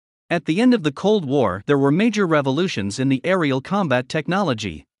At the end of the Cold War, there were major revolutions in the aerial combat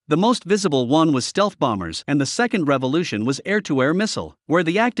technology. The most visible one was stealth bombers, and the second revolution was air-to-air missile, where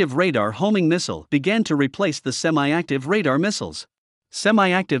the active radar homing missile began to replace the semi-active radar missiles.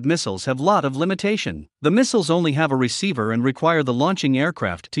 Semi-active missiles have lot of limitation. The missiles only have a receiver and require the launching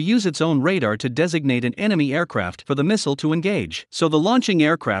aircraft to use its own radar to designate an enemy aircraft for the missile to engage. So the launching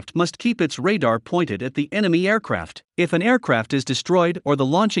aircraft must keep its radar pointed at the enemy aircraft. If an aircraft is destroyed or the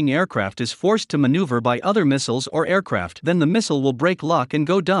launching aircraft is forced to maneuver by other missiles or aircraft, then the missile will break lock and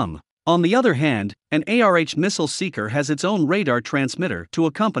go dumb. On the other hand, an 𝐅𝐸 missile seeker has its own radar transmitter to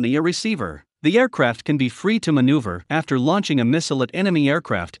accompany a receiver. The aircraft can be free to maneuver after launching a missile at enemy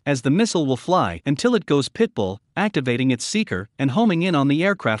aircraft, as the missile will fly until it goes pitbull, activating its seeker and homing in on the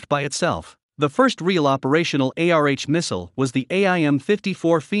aircraft by itself. The first real operational 𝐅𝐸 missile was the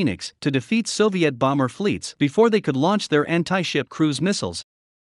AIM-54 Phoenix to defeat Soviet bomber fleets before they could launch their anti-ship cruise missiles,